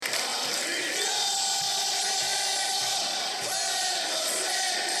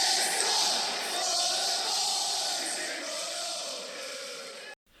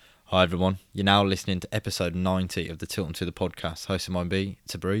Hi everyone, you're now listening to episode 90 of the Tilton to the podcast, hosted by me,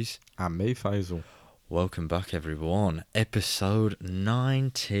 it's a Breeze. And me, Faisal. Welcome back everyone, episode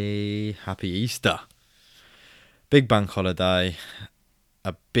 90, happy Easter. Big bank holiday,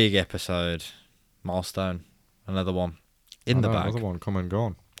 a big episode, milestone, another one in the bag. Another one come and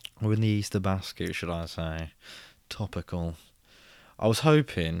gone. We're in the Easter basket, should I say. Topical. I was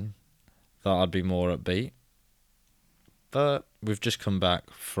hoping that I'd be more upbeat, but we've just come back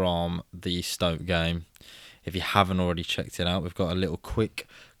from the Stoke game. If you haven't already checked it out, we've got a little quick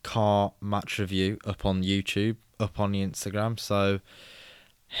car match review up on YouTube, up on the Instagram. So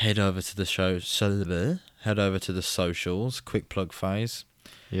head over to the head over to the socials. Quick plug phase.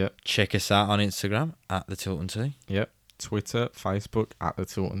 Yep. Check us out on Instagram at the Tilton 2. Yep. Twitter, Facebook at the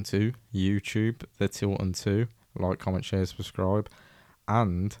Tilton 2, YouTube the Tilton 2. Like, comment, share, subscribe,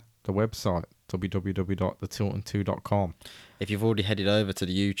 and the website www.thetilton2.com. If you've already headed over to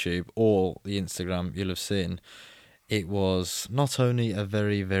the YouTube or the Instagram, you'll have seen it was not only a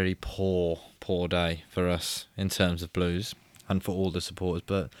very, very poor day for us in terms of Blues and for all the supporters,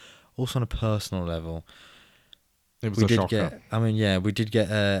 but also on a personal level. It was a shocker. We did get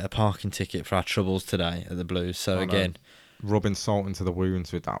a parking ticket for our troubles today at the Blues. So again, rubbing salt into the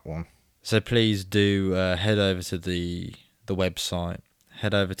wounds with that one. So please do head over to the website.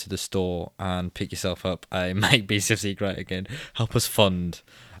 Head over to the store and pick yourself up a Make BCFC Great Again. Help us fund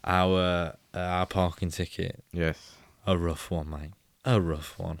our parking ticket. Yes. A rough one, mate. A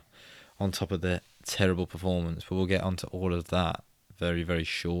rough one. On top of the terrible performance. But we'll get onto all of that very, very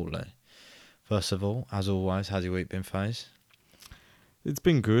shortly. First of all, as always, how's your week been, Faze? It's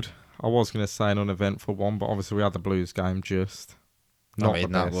been good. I was going to say an uneventful one, but obviously we had the Blues game just.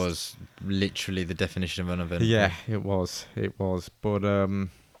 That was literally the definition of uneventful. Yeah, it was. But I'm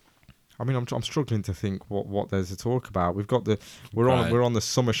struggling to think what there's to talk about. We're on the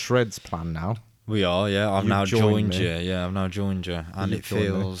summer shreds plan now. We are, yeah. I've now joined you. Yeah, I've now joined you, and it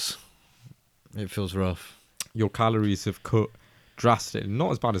feels rough. Your calories have cut drastically.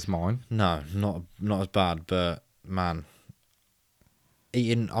 Not as bad as mine. No, not as bad, but man,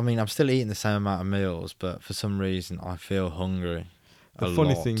 I'm still eating the same amount of meals, but for some reason I feel hungry. The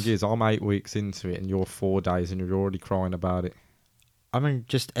funny thing is, I'm 8 weeks into it and you're 4 days and you're already crying about it. I mean,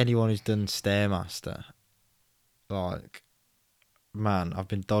 just anyone who's done Stairmaster, like, man, I've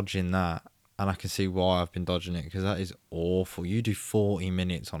been dodging that, and I can see why I've been dodging it, because that is awful. You do 40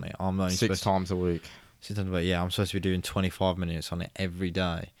 minutes on it. I'm only 6 times a week. 6 times a week, yeah. I'm supposed to be doing 25 minutes on it every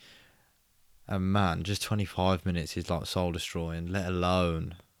day. And man, just 25 minutes is like soul destroying, let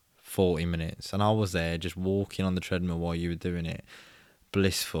alone 40 minutes. And I was there just walking on the treadmill while you were doing it.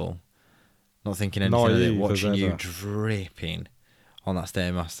 Blissful, not thinking anything of it, watching you dripping on that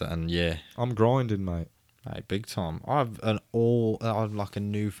Stairmaster, and yeah, I'm grinding, mate. Hey, big time. I've like a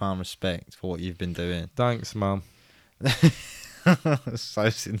newfound respect for what you've been doing. Thanks, man. So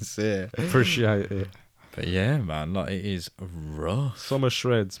sincere. Appreciate it. But yeah, man, like, it is rough. Summer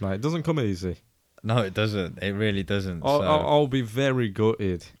shreds, mate. It doesn't come easy. No, it doesn't. It really doesn't. I'll be very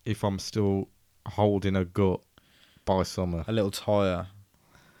gutted if I'm still holding a gut by summer. A little tyre.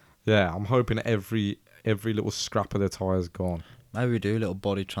 Yeah, I'm hoping every little scrap of the tyre's gone. Maybe we do a little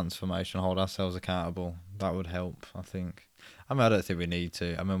body transformation, hold ourselves accountable. That would help, I think. I mean, I don't think we need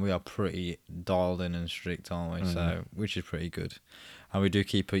to. I mean, we are pretty dialed in and strict, aren't we? So, which is pretty good. And we do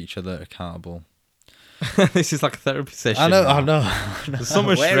keep each other accountable. This is like a therapy session. I know. The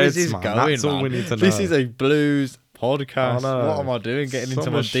summer shreds, is this man. Going, That's all we need to know. This is a blues podcast. What am I doing? Getting into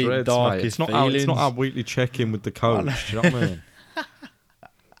my deep, darkest feelings. It's not our weekly check-in with the coach. Do you know what I mean?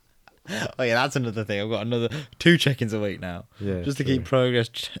 Oh yeah, that's another thing. I've got another 2 check-ins a week now. Yeah, just to keep progress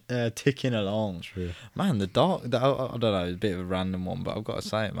ticking along. True. Man, I don't know, it's a bit of a random one, but I've got to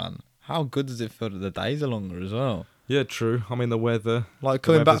say it, man. How good does it feel that the days are longer as well? Yeah, true. I mean, the weather. Like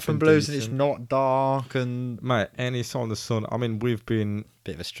coming back from Blues and it's not dark and... Mate, any sign of the sun. I mean, we've been...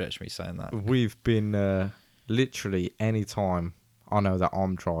 Bit of a stretch me saying that. We've been literally any time I know that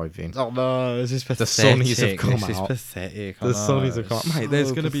I'm driving. Oh no, this is pathetic. The sunnies have come out. This is pathetic. The sunnies have come out. Mate,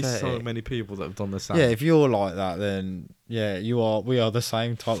 there's going to be pathetic. so many people that have done the same. Yeah, if you're like that, then yeah, we are the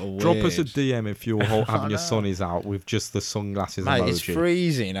same type of weird. Drop us a DM if you're having your sunnies out with just the sunglasses Mate, emoji. it's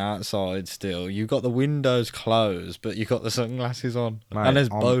freezing outside still. You've got the windows closed, but you've got the sunglasses on. Mate, and there's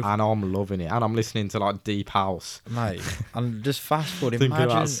both. And I'm loving it. And I'm listening to like Deep House. Mate, and just fast forward. Thinking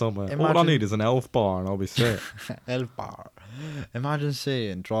about summer. All I need is an elf bar and I'll be set. Elf bar.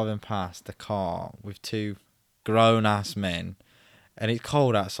 Imagine driving past the car with 2 grown-ass men, and it's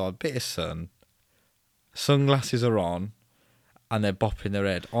cold outside, bit of sun, sunglasses are on, and they're bopping their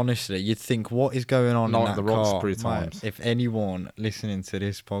head. Honestly, you'd think, what is going on in Night that at the car? Roxbury Mate, times. if anyone listening to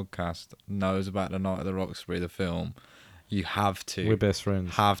this podcast knows about the Night at the Roxbury, the film, you have to. We're best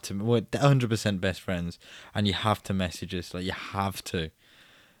friends. We're 100% best friends, and you have to message us. Like, you have to.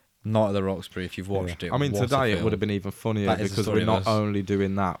 Night at the Roxbury, if you've watched it. I mean, what a today it film. would have been even funnier That is the because story we're of not us. only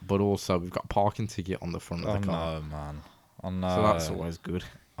doing that, but also we've got a parking ticket on the front of the car. No, man. Oh no. So that's always good.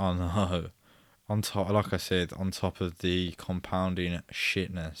 Oh no. On top, like I said, on top of the compounding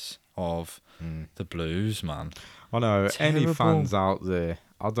shitness of the Blues, man. I know. Any Terrible. fans out there,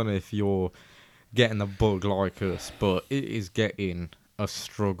 I don't know if you're getting the bug like us, but it is getting a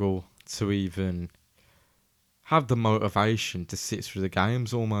struggle to even have the motivation to sit through the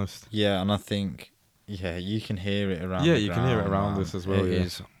games almost. Yeah, and I think, you can hear it around. Yeah, the you can hear it ground, around man. us as well. It Yeah.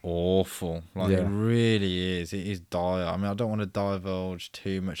 is awful. Like, it really is. It is dire. I mean, I don't want to divulge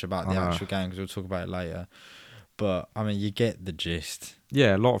too much about the actual game because we'll talk about it later. But I mean, you get the gist.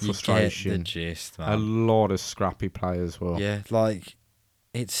 Yeah, a lot of You frustration. get the gist, man. A lot of scrappy play as well. Yeah, like,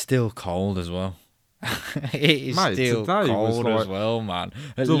 it's still cold as well. It is Mate, still today was cold like as well, man.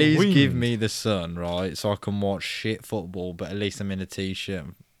 At the least give wind. me the sun, right? So I can watch shit football, but at least I'm in a t-shirt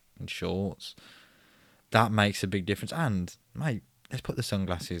and shorts. That makes a big difference. And, mate, let's put the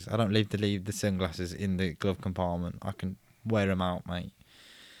sunglasses. I don't leave the sunglasses in the glove compartment. I can wear them out, mate.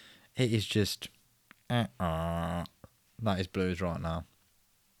 It is just... that is Blues right now.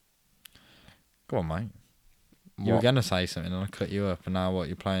 Go on, mate. You were What? going to say something and I cut you up, and now what?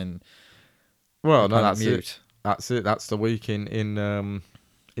 You're playing... Well, you're no, playing that's mute. it. That's it. That's the week in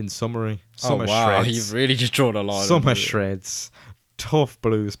summary. Summer Oh, wow. shreds. You've really just drawn a line. Summer under it. shreds. Tough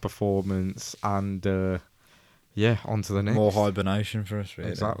Blues performance. And, on to the next. More hibernation for us,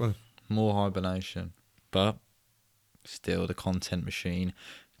 really. Exactly. More hibernation. But still, the content machine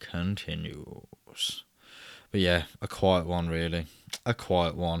continues. But yeah, a quiet one, really. A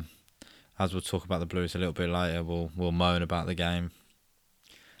quiet one. As we'll talk about the Blues a little bit later, we'll moan about the game.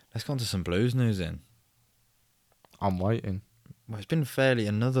 Let's go on to some Blues news then. I'm waiting. Well, it's been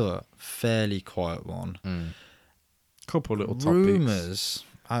another fairly quiet one. Couple little topics. Rumours.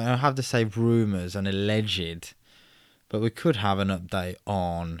 I have to say rumours and alleged, but we could have an update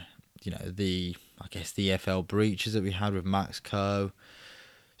on, the FL breaches that we had with Max Co.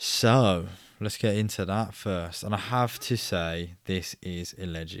 So let's get into that first. And I have to say, this is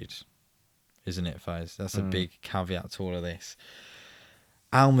alleged, isn't it, Faze? That's a big caveat to all of this.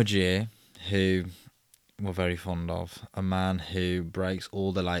 Almagier, who we're very fond of, a man who breaks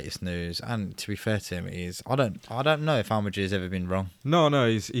all the latest news, and to be fair to him, I don't know if Almagier's ever been wrong. No,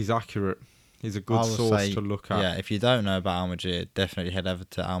 he's accurate. He's a good source to look at. Yeah, if you don't know about Almagier, definitely head over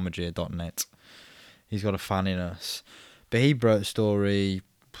to almagier.net. He's got a fan in us. But he broke a story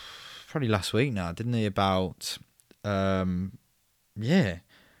probably last week now, didn't he, about Max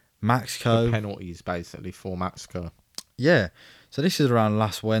Co. The penalties, basically, for Max Co. Yeah. So this is around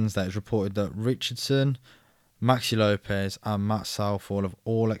last Wednesday. It's reported that Richardson, Maxi Lopez and Matt Southall have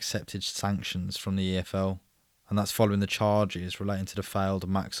all accepted sanctions from the EFL. And that's following the charges relating to the failed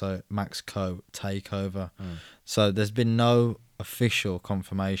Max Co takeover. So there's been no official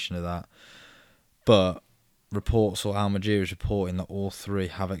confirmation of that. But reports, or Almagier is reporting, that all three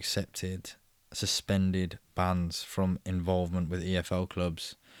have accepted suspended bans from involvement with EFL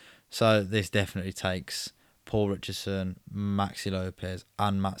clubs. So this definitely takes Paul Richardson, Maxi Lopez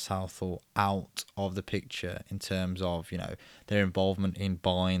and Matt Southall out of the picture in terms of, their involvement in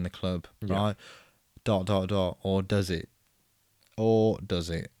buying the club, right? ... Or does it?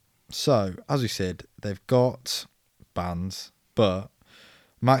 So, as we said, they've got bans, but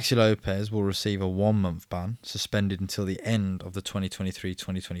Maxi Lopez will receive a 1-month ban, suspended until the end of the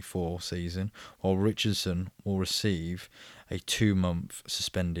 2023-2024 season, while Richardson will receive a 2-month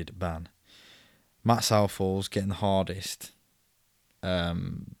suspended ban. Matt Southall's getting the hardest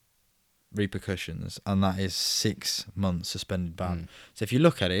repercussions, and that is 6 months suspended ban. So if you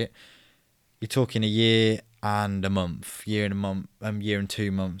look at it, you're talking a year and a month, year and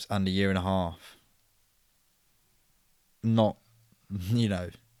 2 months, and a year and a half. Not, it's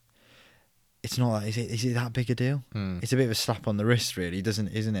not that. Is it that big a deal? It's a bit of a slap on the wrist, really,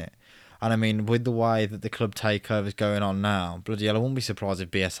 isn't it? And I mean, with the way that the club takeover is going on now, bloody hell, I wouldn't be surprised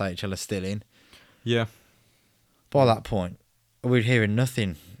if BSHL are still in. Yeah. By that point, we're hearing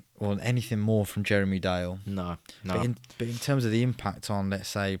nothing or anything more from Jeremy Dale. No. But in terms of the impact on, let's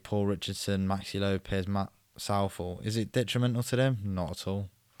say, Paul Richardson, Maxi Lopez, Matt Southall, is it detrimental to them? Not at all.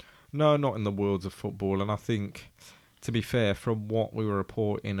 No, not in the worlds of football. And I think, to be fair, from what we were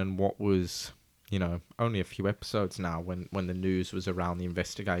reporting and what was, only a few episodes now when the news was around the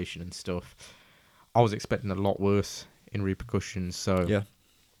investigation and stuff, I was expecting a lot worse in repercussions. So Yeah.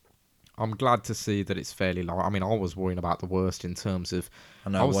 I'm glad to see that it's fairly light. I mean, I was worrying about the worst in terms of I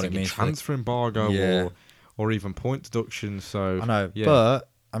I know was what it thinking means for the. transfer embargo Yeah. or even point deduction. So I know, yeah, but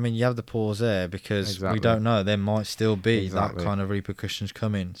I mean, you have the pause there because we exactly, don't know. There might still be that exactly. kind of repercussions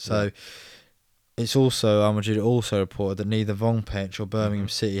coming. So Yeah. it's also, Almadrid also reported that neither Vongpech or Birmingham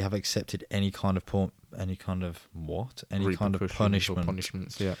Mhm. City have accepted any kind of any kind of Repercussions or punishment.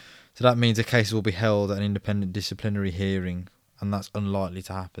 punishments. Yeah, So that means the case will be held at an independent disciplinary hearing, and that's unlikely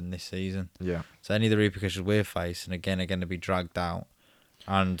to happen this season. yeah, So any of the repercussions we're facing again are going to be dragged out,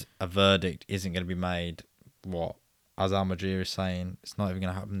 and a verdict isn't going to be made. What, as Almagier is saying, it's not even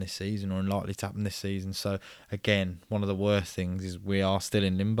going to happen this season or unlikely to happen this season. So again, one of the worst things is we are still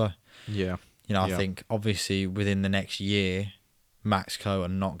in limbo. yeah, You know, I yeah. think obviously within the next year, Maxco are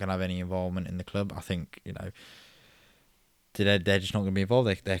not going to have any involvement in the club. I think, you know, they're just not going to be involved.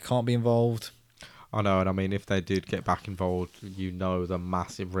 They can't be involved. I know, and I mean, if they did get back involved, you know, the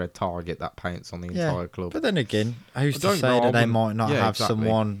massive red target that paints on the Yeah, entire club. but then again, who's But to don't get me say wrong, I that they wouldn't- might not yeah, have exactly.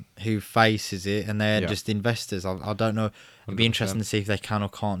 someone who faces it and they're Yeah. just investors? I don't know. It'd be 100%. interesting to see if they can or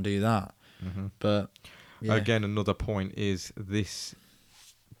can't do that. Mm-hmm. But yeah, Again, another point is this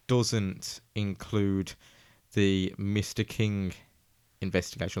doesn't include the Mr. King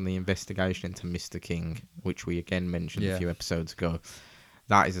investigation, the investigation into Mr. King, which we again mentioned Yeah. a few episodes ago.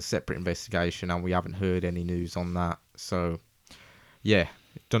 That is a separate investigation, and we haven't heard any news on that. So, yeah,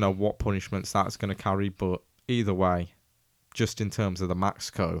 don't know what punishments that's going to carry, but either way, just in terms of the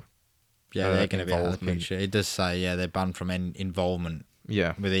Maxco, they're going to be out of the involvement. picture. It does say, they're banned from any involvement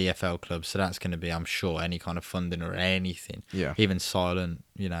Yeah, with EFL clubs. So that's going to be, I'm sure, any kind of funding or anything, yeah. even silent,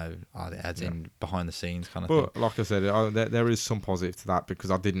 you know, as in behind the scenes kind of But thing. like I said, there is some positive to that because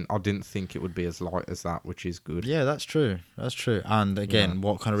I didn't think it would be as light as that, which is good. Yeah, that's true. That's true. And again, Yeah.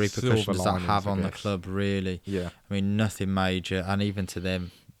 what kind of repercussions Silver does that linings, have I on the guess. club, really? Yeah, I mean, nothing major. And even to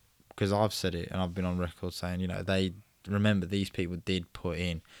them, because I've said it and I've been on record saying, you know, they remember these people did put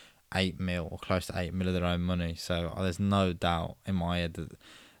in 8 mil or close to 8 mil of their own money. So there's no doubt in my head that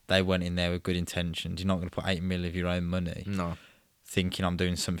they went in there with good intentions. You're not going to put 8 mil of your own money no, thinking I'm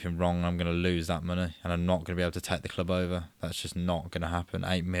doing something wrong and I'm going to lose that money and I'm not going to be able to take the club over. That's just not going to happen.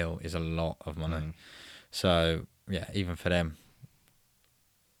 8 mil is a lot of money. So, yeah, even for them,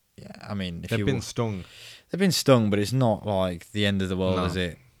 yeah, I mean, they've been stung. They've been stung, but it's not like the end of the world, No. is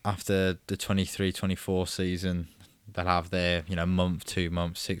it? After the 23-24 season, they'll have their, you know, month, 2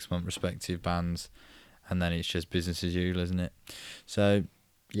 months, 6 month respective bans, and then it's just business as usual, isn't it? So,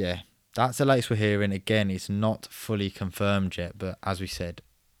 yeah, that's the latest we're hearing. Again, it's not fully confirmed yet, but as we said,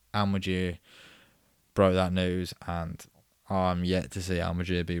 Almagier broke that news, and I'm yet to see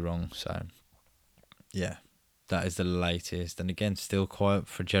Almagier be wrong. So, yeah, that is the latest. And again, still quiet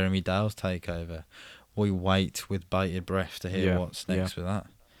for Jeremy Dale's takeover. We wait with bated breath to hear what's next with that.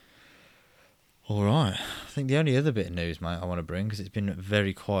 All right. I think the only other bit of news, mate, I want to bring, because it's been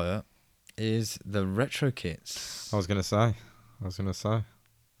very quiet, is the retro kits. I was gonna say.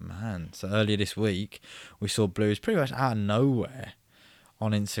 Man, so earlier this week, we saw Blues pretty much out of nowhere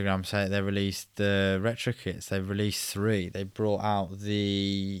on Instagram say they released the retro kits. They've released 3. They brought out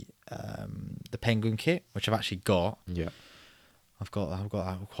the Penguin kit, which I've actually got. Yeah. I've got that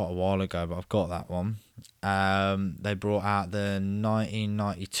quite a while ago, but I've got that one. They brought out the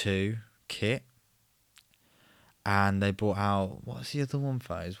 1992 kit, and they brought out, what's the other one,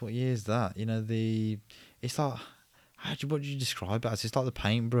 Faze? What year is that? You know, it's like, what do you describe it as? It's like the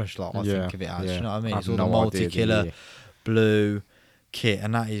paintbrush, like I think of it as. You know what I mean? It's all the multi-killer blue kit,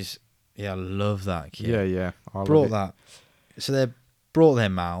 and that is, I love that kit. Yeah. I Brought love it. that. So they brought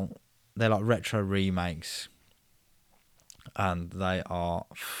them out. They're like retro remakes, and they are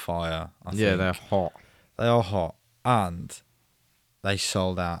fire. I think. They're hot. They are hot, and they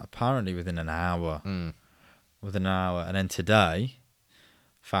sold out apparently within an hour. Within an hour, and then today,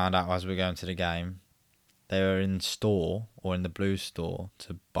 found out as we're going to the game, they were in store or in the Blues store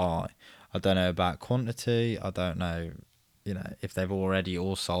to buy. I don't know about quantity. I don't know, you know, if they've already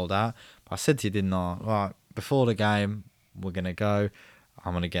all sold out. But I said to you, didn't I? Right, before the game, we're gonna go.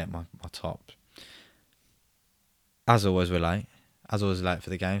 I'm gonna get my top. As always, we're late. As always, late for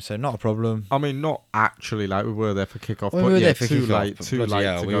the game, so not a problem. I mean, not actually late. We were there for kickoff, Well, but we were yeah, there for too kickoff, late. but Too bloody late.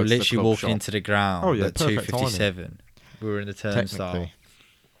 hell, To we go were to the literally club walking shop. into the ground Oh, yeah, at perfect 2:57. We were in the turnstile, Technically.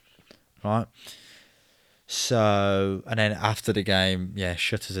 right? So, and then after the game,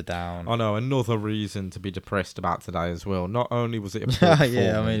 shutters are down. I know, another reason to be depressed about today as well. Not only was it a poor performance,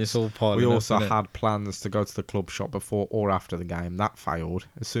 I mean, it's all piling we up, also isn't it? had plans to go to the club shop before or after the game. That failed.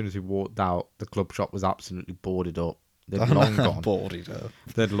 As soon as we walked out, the club shop was absolutely boarded up. They'd long gone. Boarded up.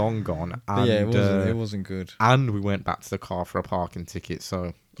 They'd long gone. But And, yeah, it wasn't good. and we went back to the car for a parking ticket.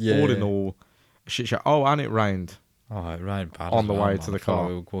 So, Yeah. all in all, shit show. Oh, and it rained. Oh, it rained bad On as the well, way man. to the I felt like car.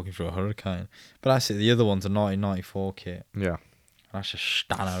 we were walking through a hurricane. But that's it. The other one's a 1994 kit. Yeah. That's a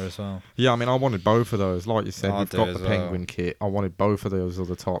stunner as well. Yeah, I mean, I wanted both of those. Like you said, I we've do got as the well. Penguin kit. I wanted both of those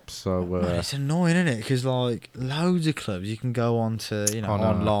other tops. So, Man, it's annoying, isn't it? Because like loads of clubs, you can go on to I know.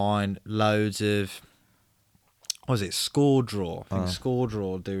 online. Loads of what was it? Score Draw. I think Oh. Score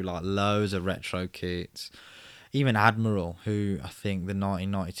Draw do like loads of retro kits. Even Admiral, who I think the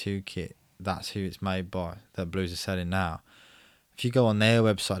 1992 kit, that's who it's made by. That Blues are selling now. If you go on their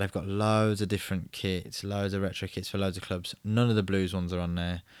website, they've got loads of different kits, loads of retro kits for loads of clubs. None of the Blues ones are on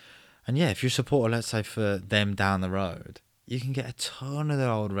there. And yeah, if you're a supporter, let's say for them down the road, you can get a ton of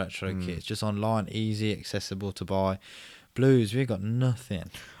their old retro kits just online, easy, accessible to buy. Blues, we've got nothing.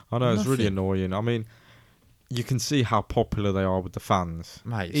 I know, it's really Nothing. annoying. I mean, you can see how popular they are with the fans.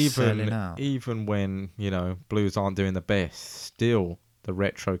 Mate, Even selling out. even when, Blues aren't doing the best, still the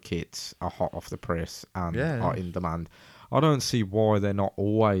retro kits are hot off the press and Yeah, are yeah. in demand. I don't see why they're not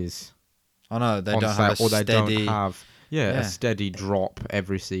always I know, they on don't sale, have a or they steady... don't have a Yeah. steady drop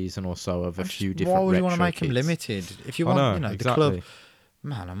every season or so of a few different Why would you retro want to make them kits. limited? If you I want, know, the exactly. club...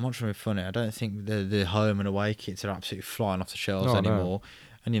 Man, I'm not trying to be funny. I don't think the home and away kits are absolutely flying off the shelves No. anymore.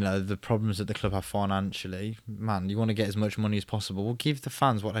 And, the problems that the club have financially, man, you want to get as much money as possible. Well, give the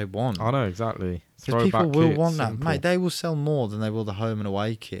fans what they want. I know, exactly. Because people Throwback will kits, want that. simple. Mate, they will sell more than they will the home and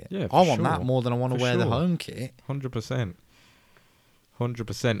away kit. Yeah, I for want that sure. more than I want to For wear the sure. home kit. 100%.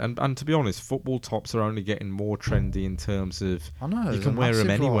 100%. And to be honest, football tops are only getting more trendy in terms of I know. you there's can a wear them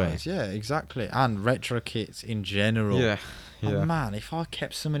massive anywhere. rise. Yeah, exactly. And retro kits in general. Yeah. Oh, man, if I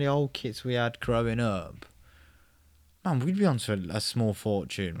kept some of the old kits we had growing up, man, we'd be on to a small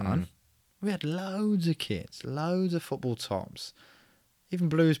fortune, man. We had loads of kits, loads of football tops. Even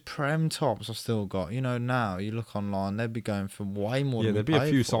Blues Prem tops I've still got. Now, you look online, they'd be going for way more Yeah, than we there'd be a paid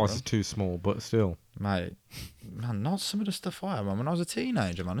few for sizes them. too small, but still. Mate, man, not some of the stuff I had, man, when I was a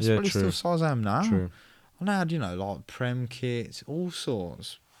teenager, man. It's Yeah, probably true. still size I am now. True. And I had, like Prem kits, all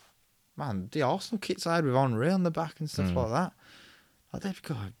sorts. Man, the Arsenal kits I had with Henri on the back and stuff like that. Like, they've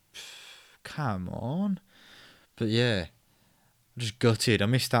got, come on. But yeah, I'm just gutted. I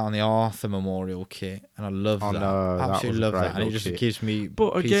missed out on the Arthur Memorial kit, and I love I that. know, that Absolutely was a love great that, and it little just kit. gives me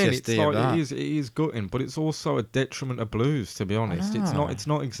But again, PTSD it's of like that. it is gutting, but it's also a detriment of Blues, to be honest. know. It's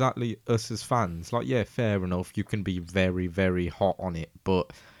not exactly us as fans. Like, yeah, fair enough, you can be very, very hot on it,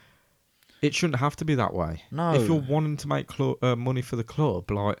 but it shouldn't have to be that way. No. If you're wanting to make money for the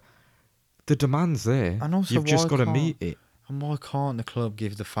club, like, the demand's there. And also, You've just why got to can't- meet it. And why can't the club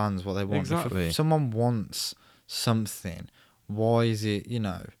give the fans what they want? Exactly. If someone wants something, why is it,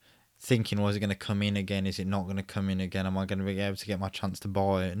 thinking, was it going to come in again? Is it not going to come in again? Am I going to be able to get my chance to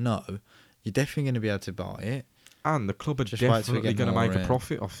buy it? No. You're definitely going to be able to buy it. And the club are Just wait till we definitely get going to more make a in.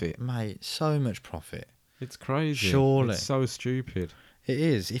 profit off it. Mate, so much profit. It's crazy. Surely. It's so stupid. It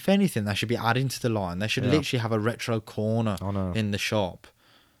is. If anything, they should be adding to the line. They should Yeah. literally have a retro corner I know. in the shop.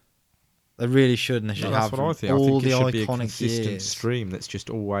 They really should, and they should No, that's have what I think. I all think the it should be a iconic consistent years. stream that's just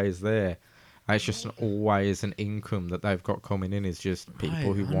always there. And it's just always an income that they've got coming in. Is just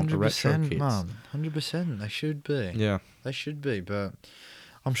people who want the retro 100%, kits. man. 100%. They should be. Yeah, They should be, but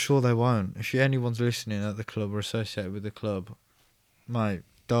I'm sure they won't. If anyone's listening at the club or associated with the club, mate,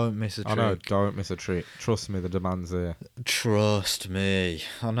 don't miss a I trick. know. Don't miss a trick. Trust me, the demand's there. Trust me.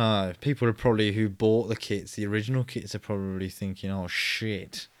 I know. People are probably, who bought the kits, the original kits, are probably thinking, oh,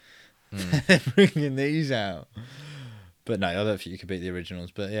 shit. They're bringing these out. But no, I don't think you could beat the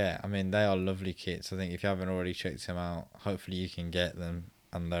originals. But yeah, I mean, they are lovely kits. I think if you haven't already checked them out, hopefully you can get them,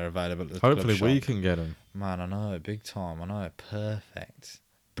 and they're available at the Hopefully club we shop. can get them. Man, I know, big time. I know, perfect.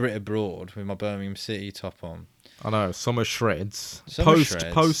 Brit Abroad with my Birmingham City top on. I know. Summer shreds. Summer shreds.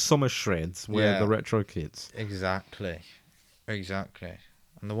 Post summer shreds. Wear Yeah. the retro kits. Exactly.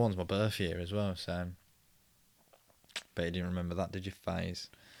 And the one's my birth year as well, so. Bet you didn't remember that, did you, FaZe?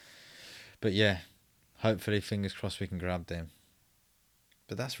 But yeah, hopefully, fingers crossed, we can grab them.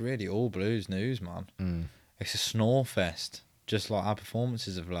 But that's really all Blues news, man. It's a snore fest, just like our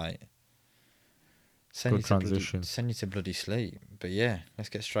performances of late. Good transition. Send you to bloody sleep. But yeah, let's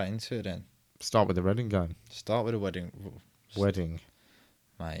get straight into it then. Start with the Reading game. Start with a wedding. Wedding.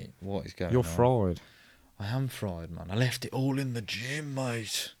 Mate, what is going You're on? fried. I am fried, man. I left it all in the gym,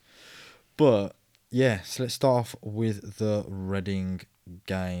 mate. But, yeah, so let's start off with the Reading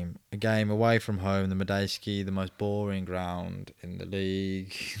game. A game away from home, the Medeski, the most boring ground in the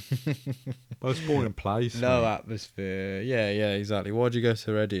league. Most boring place. No mate. atmosphere. Yeah, exactly. Why'd you go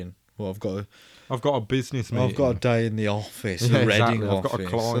to Reading? Well, I've got a business meeting. I've got a day in the office, Yeah, the Reading exactly. I've got a office.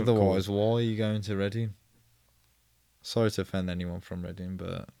 client Otherwise, why are you going to Reading? Sorry to offend anyone from Reading,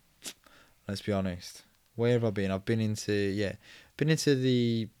 but let's be honest. Where have I been? I've been into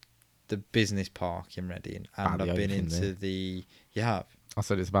the business park in Reading, About and the I've only been thing into there. the you have, I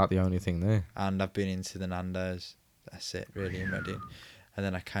said it's about the only thing there. and I've been into the Nando's. That's it, really, in Reading. And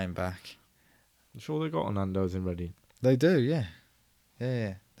then I came back. I'm sure they got a Nando's in Reading. They do, yeah,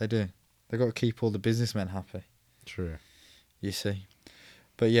 they do. They got to keep all the businessmen happy. True. You see,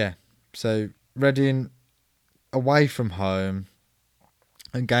 but yeah. So Reading away from home,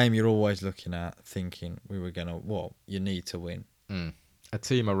 a game you're always looking at, thinking we were gonna. Well, you need to win. A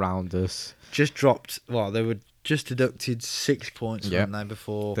team around us. Just dropped. Well, they were just deducted 6 points, Yep. weren't they,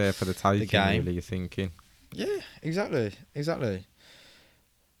 before There for the taking, game. really, you're thinking. Yeah, exactly.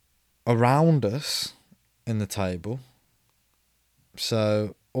 Around us in the table.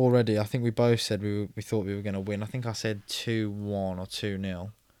 So already, I think we both said we thought we were going to win. I think I said 2-1 or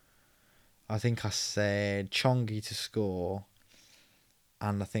 2-0. I think I said Chongi to score,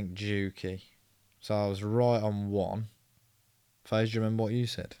 and I think Juki. So I was right on one. Faze, do you remember what you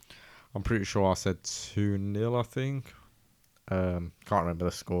said? I'm pretty sure I said 2-0, I think. Can't remember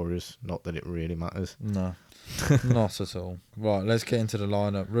the scorers. Not that it really matters. No, not at all. Right, let's get into the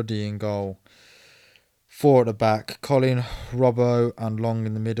lineup. Ruddy in goal. 4 at the back. Colin, Robbo and Long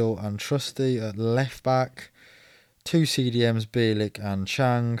in the middle. And Trusty at left back. 2 CDMs, Bielik and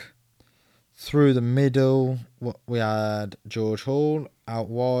Chang. Through the middle, we had George Hall. Out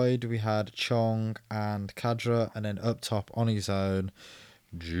wide, we had Chong and Kadra. And then up top on his own,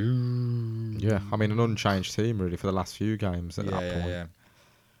 Jude. Yeah, I mean, an unchanged team, really, for the last few games at that point. Yeah.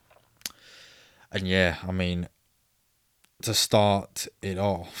 And yeah, I mean, to start it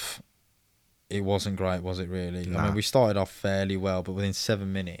off, it wasn't great, was it really? Nah. I mean, we started off fairly well, but within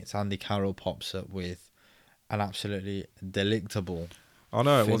 7 minutes, Andy Carroll pops up with an absolutely delectable I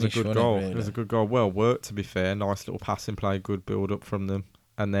know, it was a finish, good wasn't it, goal. really? It was a good goal. Well worked, to be fair. Nice little passing play, good build-up from them.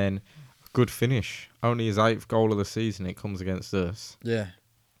 And then, good finish. Only his 8th goal of the season, it comes against us. Yeah,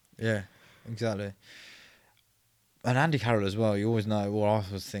 exactly. And Andy Carroll as well, you always know, well, I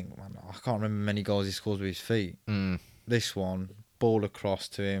always think, man, I can't remember many goals he scores with his feet. This one, ball across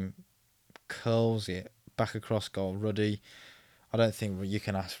to him, curls it, back across goal. Ruddy, I don't think you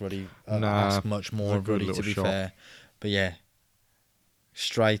can ask Ruddy, ask much more of Ruddy, to be fair. But yeah,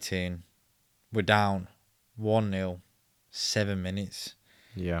 straight in, we're down 1-0, 7 minutes.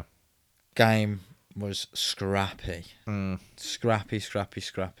 Yeah. Game was scrappy.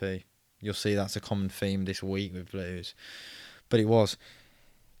 Scrappy. You'll see that's a common theme this week with Blues. But it was.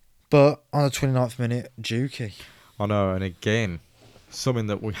 But on the 29th minute, Juki. I know, and again, something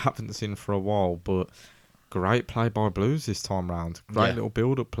that we haven't seen for a while, but great play by Blues this time round. Great little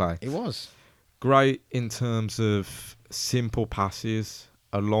build-up play. It was. Great in terms of simple passes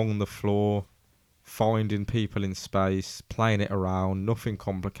along the floor, finding people in space, playing it around, nothing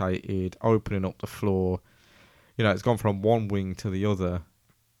complicated, opening up the floor. You know, it's gone from one wing to the other,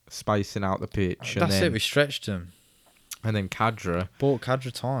 spacing out the pitch. That's it, we stretched them. And then Kadra. Bought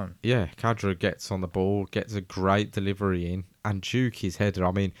Kadra time. Yeah, Kadra gets on the ball, gets a great delivery in, and Juki's header.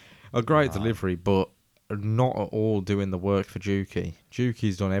 I mean, a great delivery, but not at all doing the work for Juki.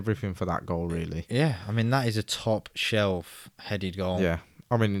 Juki's done everything for that goal, really. Yeah, I mean, that is a top shelf headed goal. Yeah,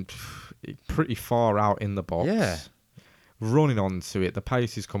 I mean, pretty far out in the box. Yeah. Running onto it, the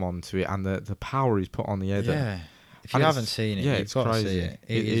pace has come onto it, and the power he's put on the header. Yeah. If you haven't seen it, you've got to see it.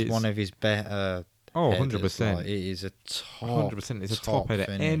 It is one of his better. Oh, headers. 100%. Like, it is a top. 100%. It's a top header.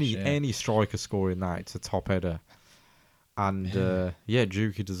 Finish, any striker scoring that, it's a top header. And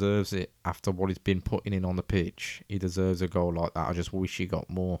Juki deserves it after what he's been putting in on the pitch. He deserves a goal like that. I just wish he got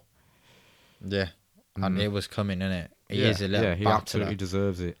more. Yeah, and it was coming, innit? He is a little yeah, he absolutely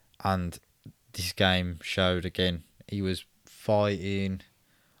deserves it. And this game showed again. He was fighting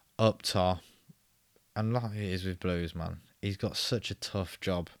up top, and like it is with Blues, man. He's got such a tough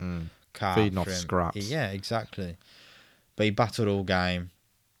job. Feeding off scraps. Yeah, exactly. But he battled all game.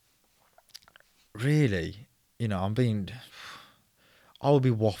 Really, you know, I would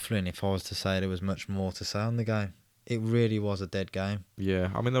be waffling if I was to say there was much more to say on the game. It really was a dead game.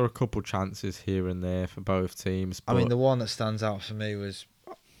 Yeah, I mean, there were a couple chances here and there for both teams. But I mean, the one that stands out for me was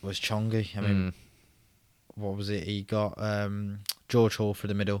Chongi. I mean, what was it? He got George Hall for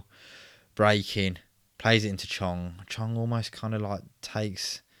the middle, breaking, plays it into Chong. Chong almost kind of like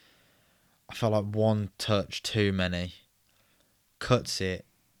takes, I felt like one touch too many, cuts it,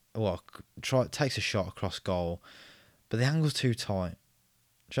 takes a shot across goal, but the angle's too tight.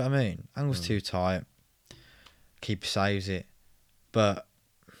 Do you know what I mean? Angle's too tight. Keeper saves it. But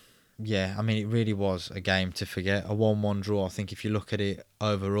yeah, I mean, it really was a game to forget. A 1-1 draw. I think if you look at it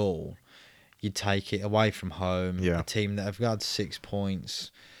overall, you'd take it away from home. Yeah. A team that have got 6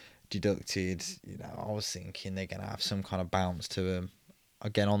 points deducted. I was thinking they're gonna have some kind of bounce to them.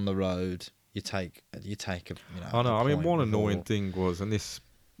 Again, on the road, you take a I know. a I mean, point one annoying before. thing was, and this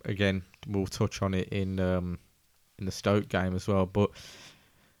again, we'll touch on it in the Stoke game as well, but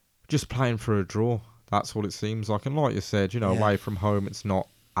just playing for a draw. That's what it seems like. And like you said, Yeah. away from home, it's not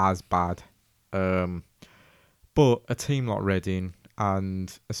as bad. But a team like Reading,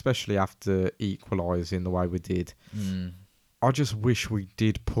 and especially after equalising the way we did, I just wish we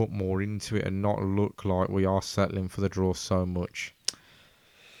did put more into it and not look like we are settling for the draw so much.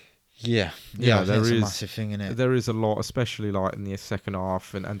 Yeah, You I know, think it's a massive thing, in it. there is a lot, especially like in the second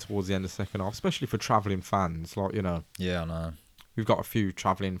half and towards the end of the second half, especially for travelling fans. Like, Yeah, I know. we've got a few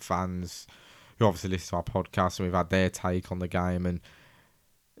travelling fans who obviously listen to our podcast, and we've had their take on the game, and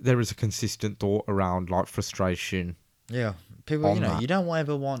there is a consistent thought around like frustration. Yeah, people, On that. you don't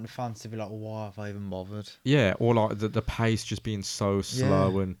ever want fans to be like, well, why have I even bothered? Yeah, or like the pace just being so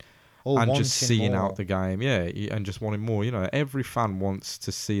slow and Or just wanting seeing more. out the game, and just wanting more. Every fan wants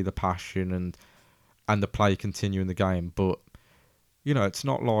to see the passion and the play continue in the game, but it's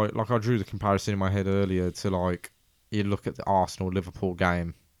not like I drew the comparison in my head earlier to like you look at the Arsenal Liverpool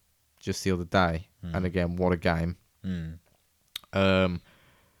game just the other day, and again, what a game.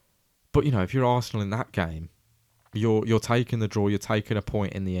 But if you're Arsenal in that game, you're taking the draw, you're taking a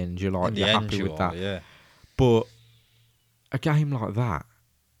point in the end. You're like you're happy with that. Yeah. But a game like that,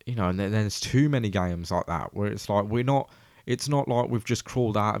 and then there's too many games like that where it's like it's not like we've just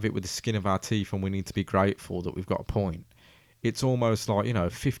crawled out of it with the skin of our teeth and we need to be grateful that we've got a point. It's almost like,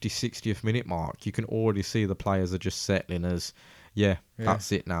 50, 60th minute mark, you can already see the players are just settling as,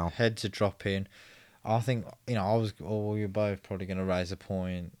 that's it now. Heads are dropping. I think, we were both probably going to raise a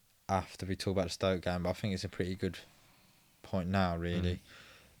point after we talk about the Stoke game, but I think it's a pretty good point now, really.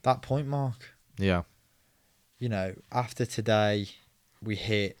 That point mark. Yeah. After today, we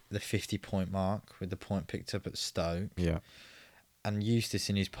hit the 50-point mark with the point picked up at Stoke. Yeah. And Eustace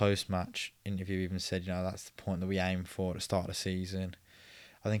in his post-match interview even said, that's the point that we aim for at the start of the season.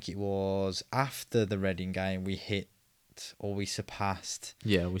 I think it was after the Reading game we hit, or we surpassed.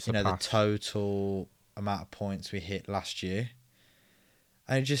 Yeah, we surpassed. The total amount of points we hit last year.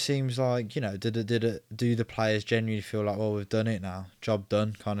 And it just seems like, do the players genuinely feel like, well, we've done it now, job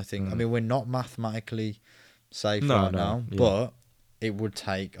done, kind of thing. I mean, we're not mathematically safe now, but it would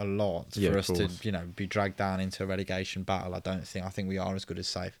take a lot for us to, be dragged down into a relegation battle. I think we are as good as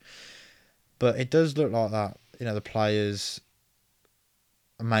safe. But it does look like that, the players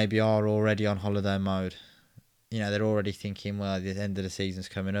maybe are already on holiday mode. They're already thinking, well, the end of the season's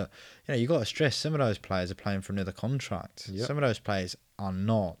coming up. You've got to stress, some of those players are playing for another contract. Yep. Some of those players are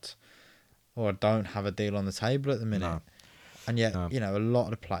not, or don't have a deal on the table at the minute. No. And yet, a lot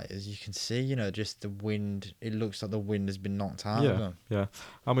of the players, you can see, just the wind, it looks like the wind has been knocked out of them. Yeah.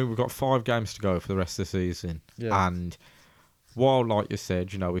 I mean, we've got 5 games to go for the rest of the season. Yeah. And while, like you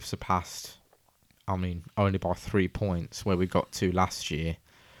said, we've surpassed, only by 3 points where we got to last year,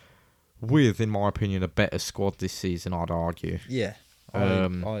 with, in my opinion, a better squad this season, I'd argue. Yeah, I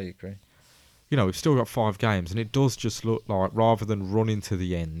agree. We've still got 5 games, and it does just look like, rather than running to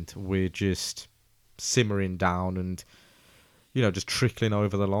the end, we're just simmering down and, just trickling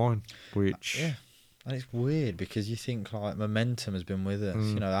over the line, which... Yeah, and it's weird because you think, like, momentum has been with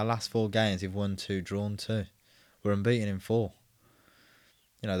us. Our last 4 games, we've won 2, drawn 2. We're unbeaten in 4.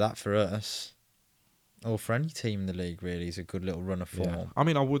 That for us, or for any team in the league, really, is a good little run of form. Yeah. I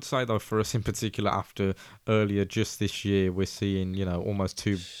mean, I would say, though, for us in particular, after earlier just this year, we're seeing, almost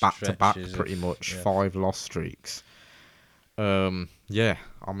 2 back-to-back, pretty much, 5 loss streaks. Yeah,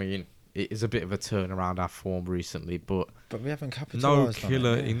 I mean, it is a bit of a turnaround our form recently, but we haven't capitalised no on it,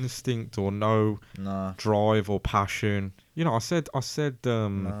 killer instinct or no drive or passion. I said, forgot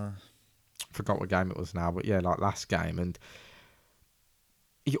what game it was now, but yeah, like last game, and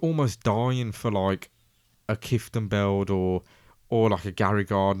you're almost dying for like a Kiftembeld or like a Gary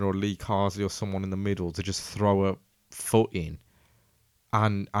Gardner or Lee Carsley or someone in the middle to just throw a foot in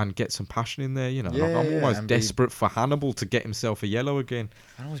and get some passion in there, I'm almost desperate for Hannibal to get himself a yellow again.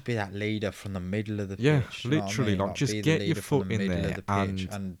 And always be that leader from the middle of the pitch. Yeah, literally, like just get your foot in there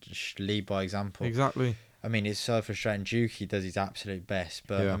and lead by example. Exactly. I mean, it's so frustrating. Dukey does his absolute best,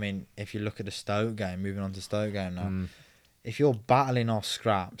 but I mean, if you look at the Stoke game, moving on to Stoke game now, if you're battling off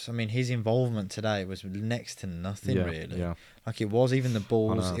scraps, I mean, his involvement today was next to nothing, really. Yeah. Like, it was even the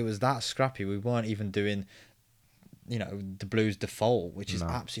balls, it was that scrappy. We weren't even doing the Blues' default, which is No.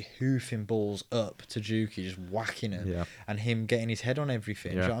 absolutely hoofing balls up to Juki, just whacking him, Yeah. and him getting his head on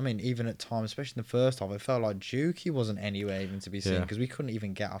everything. Do you know what I mean? Even at times, especially in the first half, it felt like Juki wasn't anywhere even to be seen Yeah. because we couldn't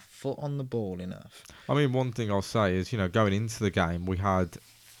even get our foot on the ball enough. I mean, one thing I'll say is, going into the game, we had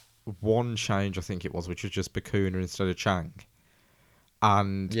one change, I think it was, which was just Bakuna instead of Chang.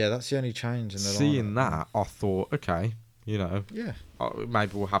 And Yeah, that's the only change in the seeing lineup. that, I thought, okay, Yeah.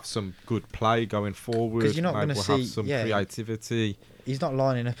 maybe we'll have some good play going forward. 'Cause you're not Maybe gonna we'll see- have some yeah. creativity. He's not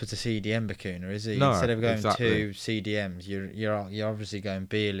lining up as a CDM Bakuna, is he? No, Instead of going exactly. 2 CDMs, you're obviously going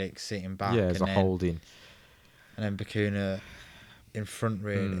Bielik sitting back, Yeah, as a holding. and then Bakuna in front,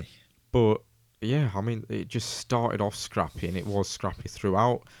 really. But yeah, I mean, it just started off scrappy, and it was scrappy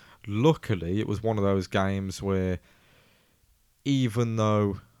throughout. Luckily, it was one of those games where, even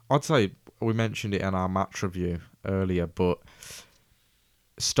though I'd say we mentioned it in our match review earlier, but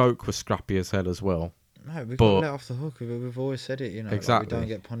Stoke was scrappy as hell as well. No, we But- got let off the hook. We've always said it, Exactly. Like we don't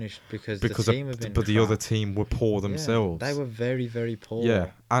get punished because Because the team have been but the other crap. team were poor Yeah, themselves. they were very, very poor.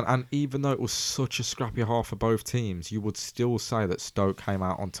 Yeah, and even though it was such a scrappy half for both teams, you would still say that Stoke came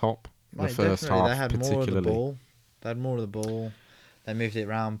out on top the Mate, first definitely. half, They had particularly. more of the ball. They had more of the ball. They moved it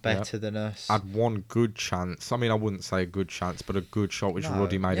around better than us. Had one good chance. I mean, I wouldn't say a good chance, but a good shot, which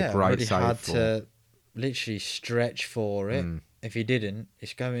Ruddy made a great Ruddy save had for. to literally stretch for it. Mm. If he didn't,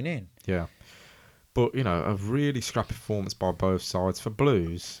 it's going in. Yeah. But, a really scrappy performance by both sides. For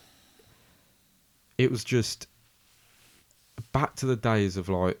Blues, it was just back to the days of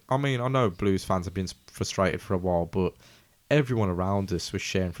I know Blues fans have been frustrated for a while, but everyone around us was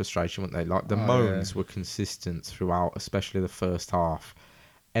sharing frustration, weren't they? The moans were consistent throughout, especially the first half.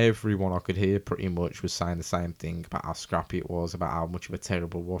 Everyone I could hear pretty much was saying the same thing about how scrappy it was, about how much of a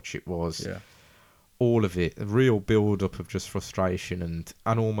terrible watch it was. Yeah. All of it, a real build-up of just frustration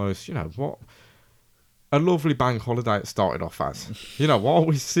and almost, what a lovely bank holiday it started off as. While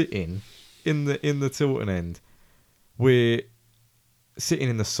we're sitting in the Tilton end, we're sitting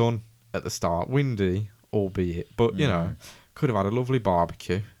in the sun at the start, windy, albeit, but could have had a lovely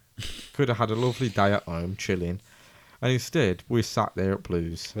barbecue, could have had a lovely day at home, chilling, and instead we sat there at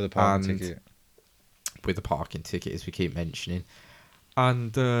Blues With a parking ticket. with a parking ticket, as we keep mentioning,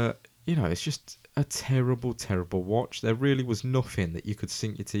 and it's just a terrible, terrible watch. There really was nothing that you could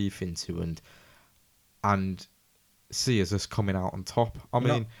sink your teeth into and see as us coming out on top. I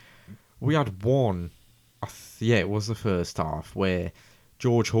mean, we had one, it was the first half, where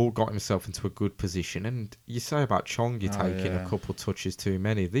George Hall got himself into a good position, and you say about Chongi taking a couple touches too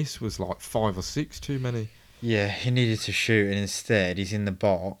many. This was like 5 or 6 too many. Yeah, he needed to shoot, and instead he's in the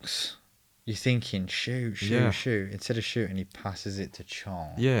box. You're thinking, shoot. Instead of shooting, he passes it to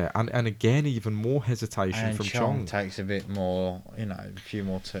Chong. Yeah, and again, even more hesitation And from Chong Chong. takes a bit more, a few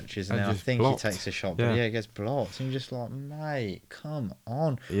more touches, and then I just think blocked. he takes a shot, Yeah. but it gets blocked. And you're just like, mate, come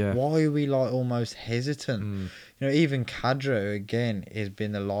on. Yeah. Why are we almost hesitant? Even Cadro, again, has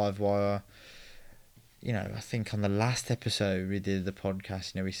been the live wire. I think on the last episode we did the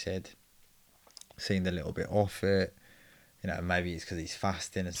podcast, we said, seemed a little bit off it. Maybe it's because he's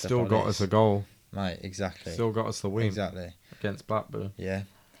fasting and stuff. Still got us a goal. Mate, exactly. Still got us the win. Exactly. Against Blackburn. Yeah.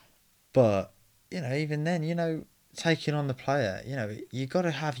 But, even then, taking on the player, you got to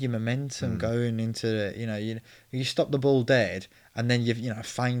have your momentum going into, you stop the ball dead and then you've,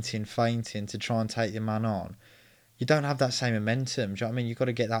 fainting to try and take your man on. You don't have that same momentum. Do you know what I mean? You've got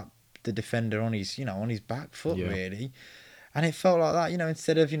to get the defender on his, on his back foot, really. And it felt like that,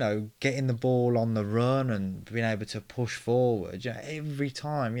 instead of, getting the ball on the run and being able to push forward, every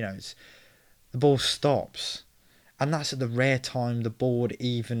time, it's the ball stops. And that's at the rare time the ball would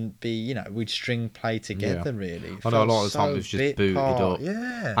even be, we'd string play together, really. I know a lot of the time it was just booted up.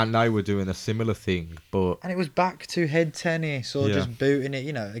 Yeah. And they were doing a similar thing, but... And it was back to head tennis or just booting it,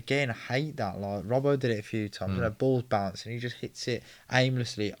 again, I hate that. Robbo did it a few times. Ball's bouncing, he just hits it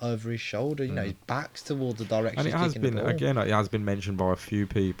aimlessly over his shoulder. His back's towards the direction And it has been, again, it has been mentioned by a few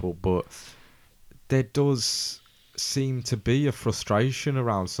people, but there does seem to be a frustration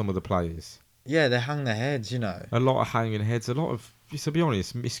around some of the players. Yeah, they hang their heads, A lot of hanging heads, a lot of, to be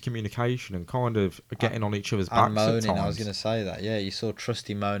honest, miscommunication and kind of getting on each other's backs and moaning, at times. I was going to say that. Yeah, you saw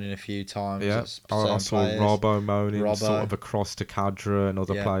Trusty moaning a few times. Yeah, I saw Robbo moaning, sort of across to Cadra and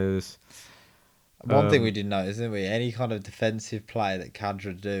other players. One thing we did notice, didn't we? Any kind of defensive play that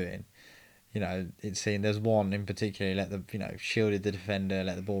Cadra doing, it seemed there's one in particular, let the shielded the defender,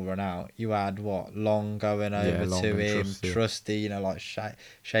 let the ball run out. You had Long going over to him, Trusty,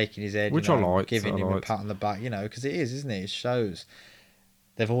 shaking his head, which I liked, giving him a pat on the back, because it is, isn't it? It shows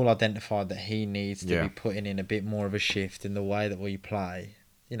they've all identified that he needs to be putting in a bit more of a shift in the way that we play,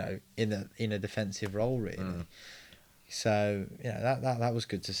 in a defensive role, really. So that was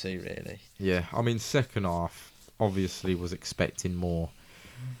good to see, really. Yeah, I mean, second half obviously was expecting more.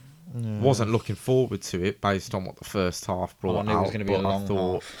 Yeah. Wasn't looking forward to it based on what the first half And I brought knew it was out, going to be a but I long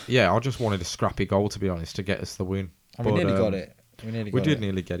thought, half. yeah, I just wanted a scrappy goal, to be honest, to get us the win. And we But nearly got it. We nearly we got did it.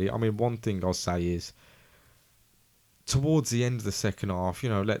 nearly get it. I mean, one thing I'll say is, towards the end of the second half,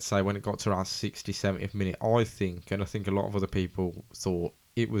 let's say when it got to around 60th, 70th minute, I think a lot of other people thought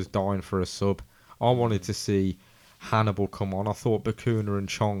it was dying for a sub. I wanted to see Hannibal come on. I thought Bakuna and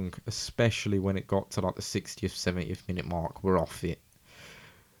Chong, especially when it got to like the 60th, 70th minute mark, were off it.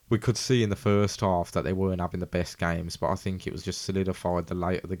 We could see in the first half that they weren't having the best games, but I think it was just solidified the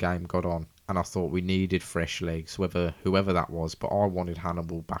later the game got on. And I thought we needed fresh legs, whoever that was, but I wanted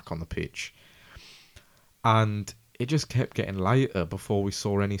Hannibal back on the pitch. And it just kept getting later before we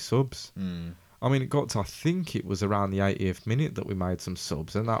saw any subs. I mean, it got to, I think it was around the 80th minute that we made some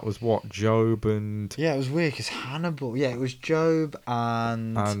subs, and that was what, Job and... Yeah, it was weird because Hannibal... Yeah, it was Job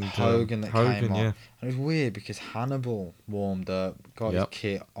and Hogan that came on. Yeah. And it was weird because Hannibal warmed up, got his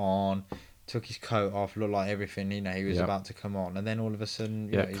kit on, took his coat off, looked like everything, he was about to come on. And then all of a sudden,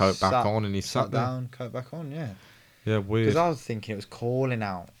 coat back on and he sat there. down, coat back on, yeah. Yeah, weird. Because I was thinking it was calling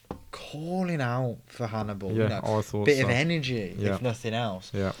out for Hannibal. Yeah, I thought bit of energy, Yeah. if nothing else.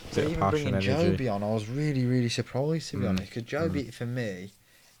 Yeah, So bit even of passion, bringing energy. Joby on, I was really, really surprised, to be honest. Because Joby, for me,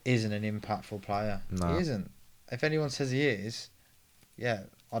 isn't an impactful player. No. He isn't. If anyone says he is, yeah,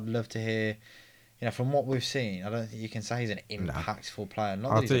 I'd love to hear. From what we've seen, I don't think you can say he's an impactful player.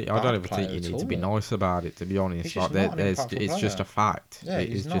 Not that he's a bad I don't even player think you at need to be all. nice about it, to be honest. He's just not an impactful it's just player. a fact. Yeah, It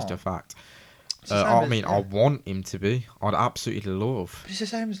he's is just not. a fact. It's the same I as- mean, yeah. I want him to be. I'd absolutely love. But it's the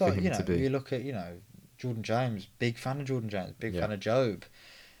same as for like, him to be. you look at, Jordan James, big fan of Jordan James, big Yeah. fan of Job.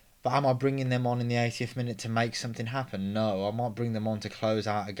 But am I bringing them on in the 80th minute to make something happen? No, I might bring them on to close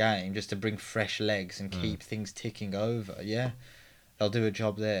out a game, just to bring fresh legs and keep things ticking over. Yeah, they'll do a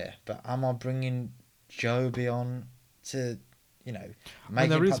job there. But am I bringing Joby on to, make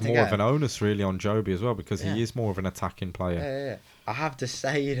And there is impact more game? of an onus really on Joby as well, because Yeah. he is more of an attacking player. Yeah. I have to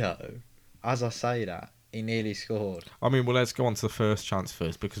say though, as I say that, he nearly scored. I mean, well, let's go on to the first chance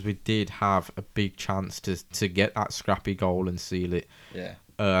first, because we did have a big chance to get that scrappy goal and seal it. Yeah.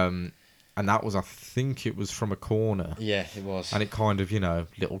 And that was, I think it was from a corner. Yeah, it was. And it kind of,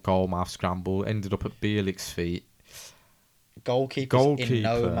 little goal mouth scramble, ended up at Bielik's feet. Goalkeeper in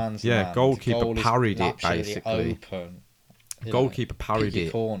no man's land. Goalkeeper Goal is parried it, absolutely basically. Open. Goalkeeper parried pick your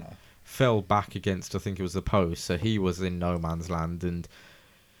it. corner. Fell back against, I think it was the post, so he was in no man's land, and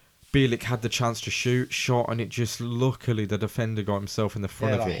Bielik had the chance to shot, and it just, luckily, the defender got himself in the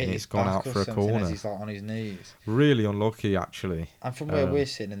front of it, and it's gone out for a corner. As he's like on his knees. Really unlucky, actually. And from where we're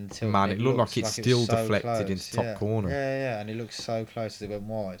sitting in the tilt, Man, it looked like it's it still was so deflected close. into top corner. Yeah, and it looked so close as it went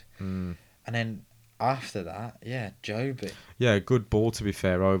wide. And then after that, Joby. Yeah, good ball, to be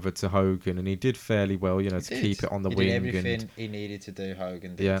fair, over to Hogan, and he did fairly well, to keep it on the wing. He did everything he needed to do,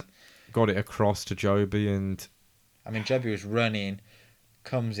 Hogan did. Yeah, got it across to Joby, and... I mean, Joby was running,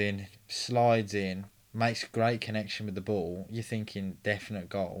 comes in, slides in, makes great connection with the ball. You're thinking definite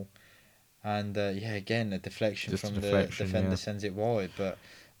goal. And, again, a deflection from the defender sends it wide. But,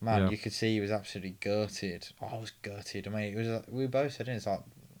 man, you could see he was absolutely gutted. I was gutted. I mean, it was we both said it's like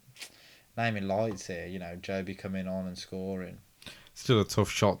naming lights here, Joby coming on and scoring. Still a tough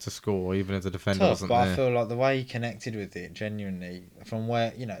shot to score, even if the defender Tough, wasn't but there. I feel like the way he connected with it, genuinely, from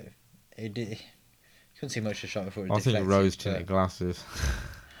where, he couldn't see much of the shot before it I deflected. think rose-tinted glasses.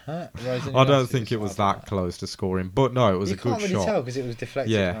 Huh? I don't think it was that close to scoring, but no, it was a good shot. You can't really tell because it was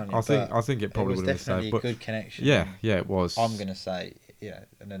deflected. Yeah, I think it probably was would have been definitely safe. a But good connection. yeah, it was. I'm gonna say,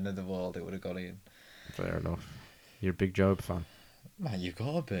 in another world, it would have got in. Fair enough. You're a big Job fan. Man, you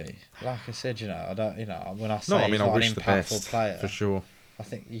gotta be. Like I said, I don't. When I say No, I mean, he's I not wish an the impactful best player, for sure. I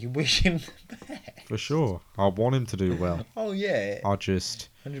think you wish him the best. For sure, I want him to do well. Oh yeah. I just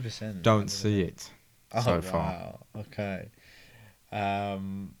 100%. don't see it so far. Wow. Okay.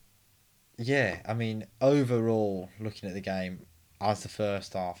 Yeah, I mean, overall, looking at the game as the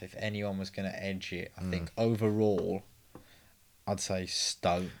first half, if anyone was going to edge it, I think overall, I'd say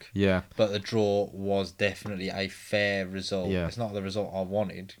Stoke. Yeah. But the draw was definitely a fair result. Yeah. It's not the result I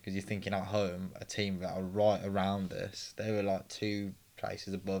wanted, because you're thinking at home, a team that are right around us, they were like 2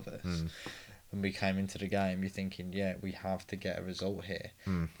 places above us. When we came into the game, you're thinking, we have to get a result here.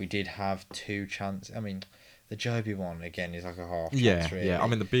 We did have 2 chances. I mean, The Joby one again is like a half Yeah, chance, really. yeah. I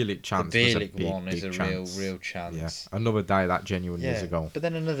mean, the Bielik chance the was a Bielik big, one big is a chance. real chance. Yeah, another day that genuinely is Yeah, a goal. but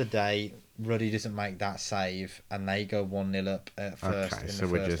then another day, Ruddy doesn't make that save, and they go 1-0 up at first Okay, in so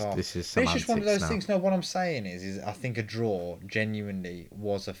the we're first just half. this is But it's just one of semantics those now. things. No, what I'm saying is I think a draw genuinely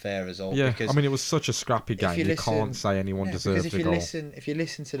was a fair result. Yeah, because I mean, it was such a scrappy game. You can't say anyone because deserved a goal. if you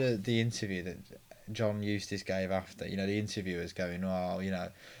listen to the interview that John Eustace gave after, the interviewers going, "Oh,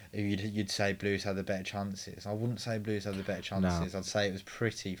 you'd say Blues had the better chances." I wouldn't say Blues had the better chances. I'd say it was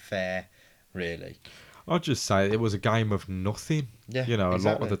pretty fair, really. I'd just say it was a game of nothing. Yeah, A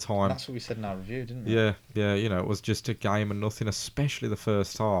lot of the And time. that's what we said in our review, didn't we? Yeah, it was just a game of nothing, especially the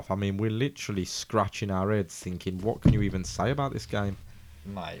first half. I mean, we're literally scratching our heads thinking, what can you even say about this game?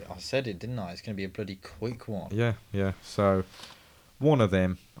 Mate, I said it, didn't I? It's going to be a bloody quick one. Yeah. So, one of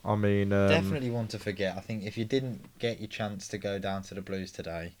them. I mean... definitely one to forget. I think if you didn't get your chance to go down to the Blues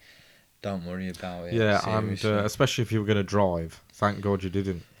today, don't worry about it. Yeah, seriously. and especially if you were going to drive. Thank God you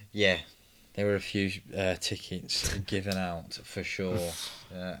didn't. Yeah, there were a few tickets given out for sure.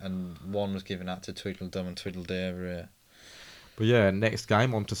 And one was given out to Tweedledum and Tweedledee. But yeah, next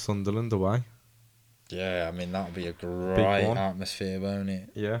game on to Sunderland away. Yeah, I mean, that'll be a great one. atmosphere, won't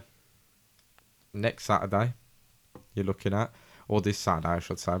it? Yeah. Next Saturday, you're looking at. Or this Saturday, I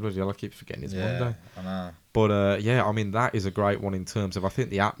should say. Bloody hell, I keep forgetting it's Monday. I know. But yeah, I mean, that is a great one in terms of, I think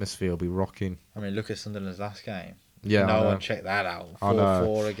the atmosphere will be rocking. I mean, look at Sunderland's last game. Yeah, no one checked that out.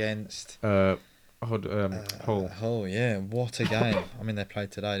 4-4 against Hull. Hull, yeah, what a game. I mean, they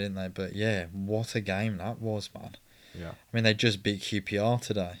played today, didn't they? But yeah, what a game that was, man. Yeah. I mean, they just beat QPR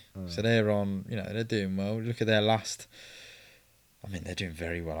today. So they're on, they're doing well. Look at their last... I mean, they're doing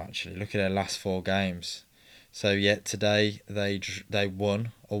very well, actually. Look at their last 4 games. So, yeah, today they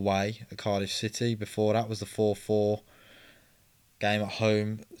won away at Cardiff City. Before that was the 4-4 game at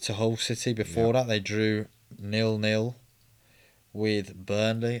home to Hull City. Before that, they drew 0-0 with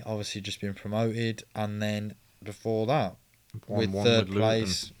Burnley, obviously just been promoted. And then before that, with third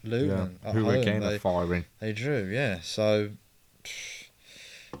place Luton at who home, again are firing. They drew, yeah. So,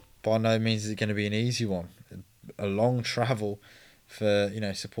 by no means is it going to be an easy one. A long travel for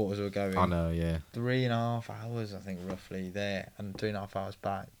supporters who are going. I know, yeah. 3.5 hours, I think, roughly there, and 2.5 hours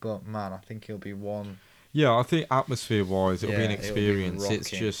back. But man, I think it'll be one. Yeah, I think atmosphere-wise, it'll be an experience. Rocking, it's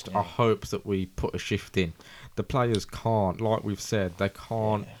just, I hope that we put a shift in. The players can't, like we've said, they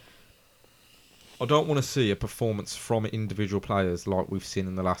can't. Yeah. I don't want to see a performance from individual players like we've seen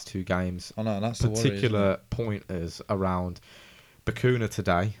in the last 2 games. I know, that's particular the worry, pointers around Bakuna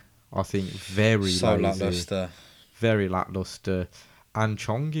today. I think very lacklustre. Very lacklustre. And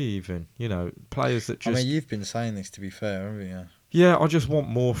Chongi even, players that just... I mean, you've been saying this, to be fair, haven't you? Yeah, I just want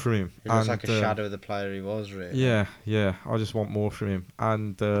more from him. He looks like a shadow of the player he was, really. Yeah, I just want more from him.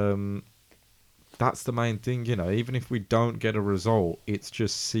 And that's the main thing, even if we don't get a result, it's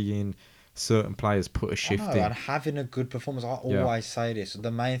just seeing certain players put a shift in. And having a good performance. I always say this.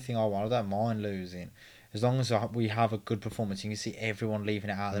 The main thing I don't mind losing. As long as we have a good performance, you can see everyone leaving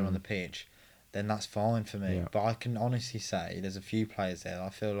it out there on the pitch, then that's fine for me. Yeah. But I can honestly say there's a few players there that I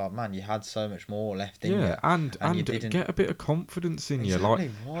feel like, man, you had so much more left in you. Yeah, and you get a bit of confidence in you. Like,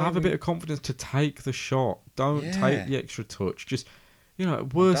 have a bit of confidence to take the shot. Don't take the extra touch. Just,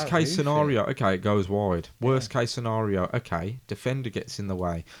 worst case scenario, okay, it goes wide. Worst case scenario, okay, defender gets in the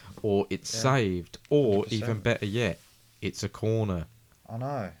way. Or it's saved. Or 100%. Even better yet, it's a corner. I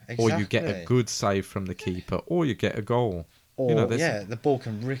know, exactly. Or you get a good save from the keeper. Or you get a goal. Or, the ball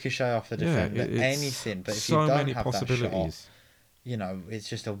can ricochet off the defender, anything. But if you don't have possibilities. That shot, it's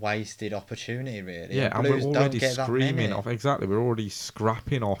just a wasted opportunity, really. Yeah, and we're already screaming off. Exactly, we're already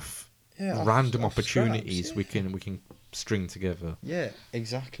scrapping off random opportunities scraps, we can string together. Yeah,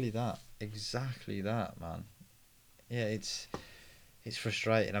 exactly that, man. Yeah, it's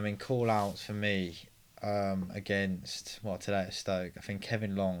frustrating. I mean, call outs for me against today at Stoke. I think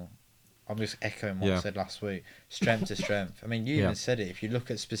Kevin Long. I'm just echoing what I said last week. Strength to strength. I mean, you even said it. If you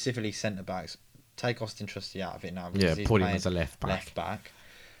look at specifically centre-backs, take Austin Trusty out of it now. Yeah, put him as a left-back.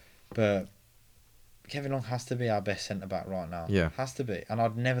 But Kevin Long has to be our best centre-back right now. Yeah. Has to be. And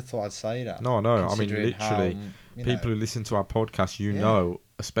I'd never thought I'd say that. No. I mean, literally, people who listen to our podcast,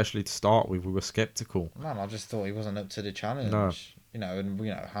 especially to start with, we were sceptical. Man, I just thought he wasn't up to the challenge.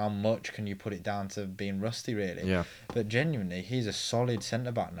 No. How much can you put it down to being rusty, really? Yeah. But genuinely, he's a solid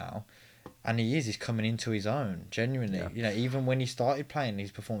centre-back now. And he's coming into his own, genuinely. Yeah. Even when he started playing,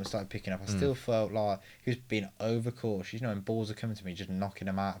 his performance started picking up. I still felt like he was being overcautious. When balls are coming to me, just knocking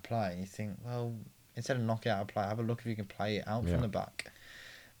them out of play. And you think, well, instead of knocking it out of play, have a look if you can play it out from the back.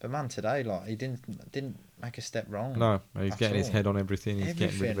 But man, today, like, he didn't make a step wrong. No, he's at getting his all. head on everything. He's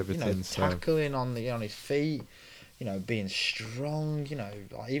getting rid of everything. So Tackling on his feet, being strong.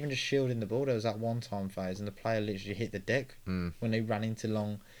 Like even just shielding the ball. There was that one time phase, and the player literally hit the deck when he ran into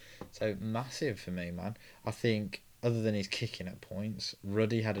long. So massive for me, man. I think other than his kicking at points,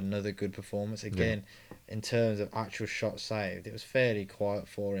 Ruddy had another good performance. Again, in terms of actual shots saved, it was fairly quiet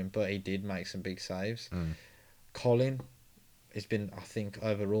for him, but he did make some big saves. Colin, it's been, I think,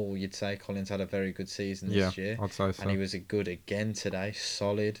 overall, you'd say Colin's had a very good season this year. I'd say so. And he was good again today.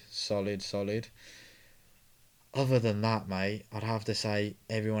 Solid. Other than that, mate, I'd have to say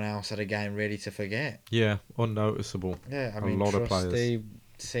everyone else had a game ready to forget. Yeah, unnoticeable. Yeah, I a mean, lot of Trusty players.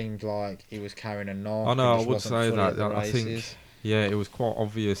 seemed like he was carrying a knock. I know, I just would wasn't say fully that. at the I think, races. it was quite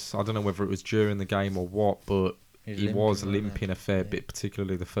obvious. I don't know whether it was during the game or what, but he was limping a fair bit,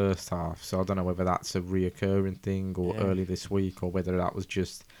 particularly the first half. So I don't know whether that's a reoccurring thing or early this week, or whether that was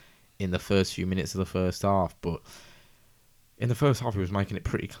just in the first few minutes of the first half. But in the first half, he was making it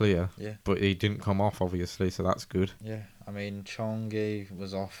pretty clear. Yeah. But he didn't come off, obviously, so that's good. Yeah, I mean, Chongi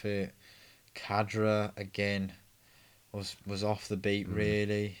was off it. Kadra, again, was off the beat,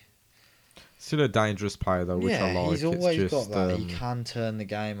 really. Still a dangerous player, though, which I like. He's always it's just, got that. He can turn the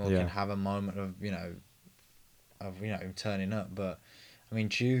game or yeah. can have a moment of him turning up. But I mean,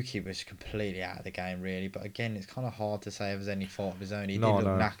 Juki was completely out of the game, really. But again, it's kind of hard to say if there's any fault of his own. He did look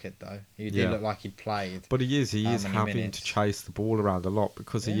knackered, though. He did look like he'd played. But he is having minutes. to chase the ball around a lot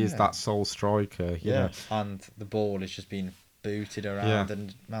because he is that sole striker. You know. And the ball is just being booted around.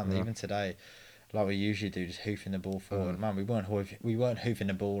 And man, even today, like we usually do, just hoofing the ball forward. Man, we weren't hoofing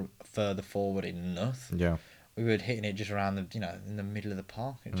the ball further forward enough. Yeah, we were hitting it just around in the middle of the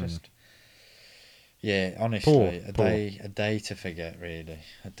park. It just, honestly, a day to forget, really,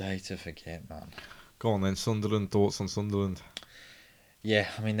 a day to forget, man. Go on then, Sunderland. Thoughts on Sunderland? Yeah,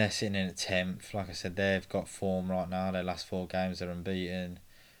 I mean they're sitting in at 10th. Like I said, they've got form right now. Their last 4 games they're unbeaten.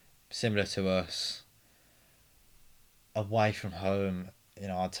 Similar to us. Away from home,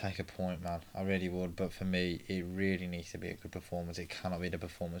 I'd take a point, man. I really would. But for me, it really needs to be a good performance. It cannot be the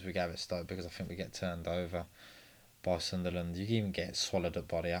performance we gave at Stoke because I think we get turned over by Sunderland. You can even get swallowed up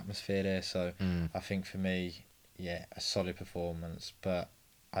by the atmosphere there. So I think for me, a solid performance. But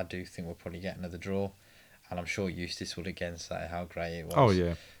I do think we'll probably get another draw. And I'm sure Eustace would again say how great it was. Oh,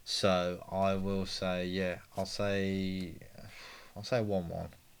 yeah. So I will say, I'll say 1-1.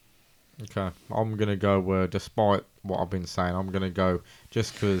 Okay, I'm going to go, despite what I've been saying, I'm going to go,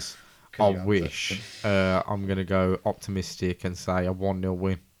 just because I wish, I'm going to go optimistic and say a 1-0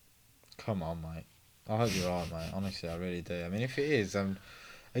 win. Come on, mate. I hope you're right, mate. Honestly, I really do. I mean, if it is,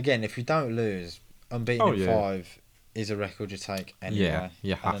 again, if you don't lose, unbeaten in 5 is a record you take anyway. Yeah,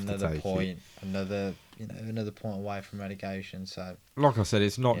 you have and another to take it. Another point away from relegation. So, like I said,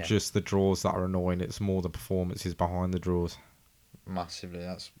 it's not just the draws that are annoying, it's more the performances behind the draws. Massively,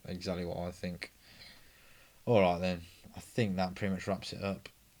 that's exactly what I think. Alright then, I think that pretty much wraps it up.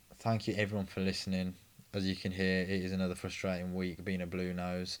 Thank you everyone for listening. As you can hear, it is another frustrating week being a blue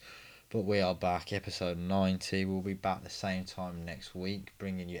nose, but we are back, episode 90. We'll be back the same time next week,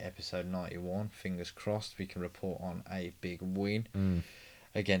 bringing you episode 91. Fingers crossed we can report on a big win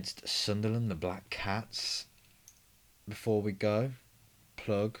against Sunderland, the Black Cats. Before we go,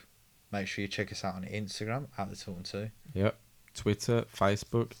 make sure you check us out on Instagram at the Tilton 2. Yep. Twitter,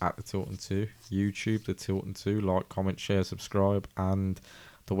 Facebook at the Tilton 2, YouTube the Tilton 2, like, comment, share, subscribe, and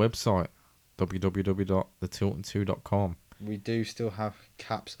the website www.thetilton2.com. We do still have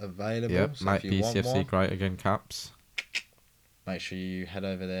caps available. Yep, so make if you PCFC want one, great again caps. make sure you head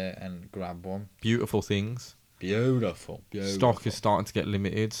over there and grab one. Beautiful things. Beautiful. Stock is starting to get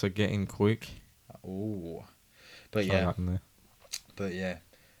limited, so get in quick. Ooh. But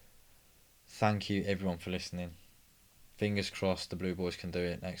thank you everyone for listening. Fingers crossed the Blue Boys can do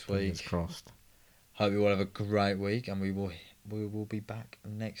it next week. Fingers crossed. Hope you all have a great week, and we will be back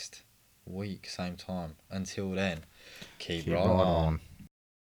next week, same time. Until then, keep right on.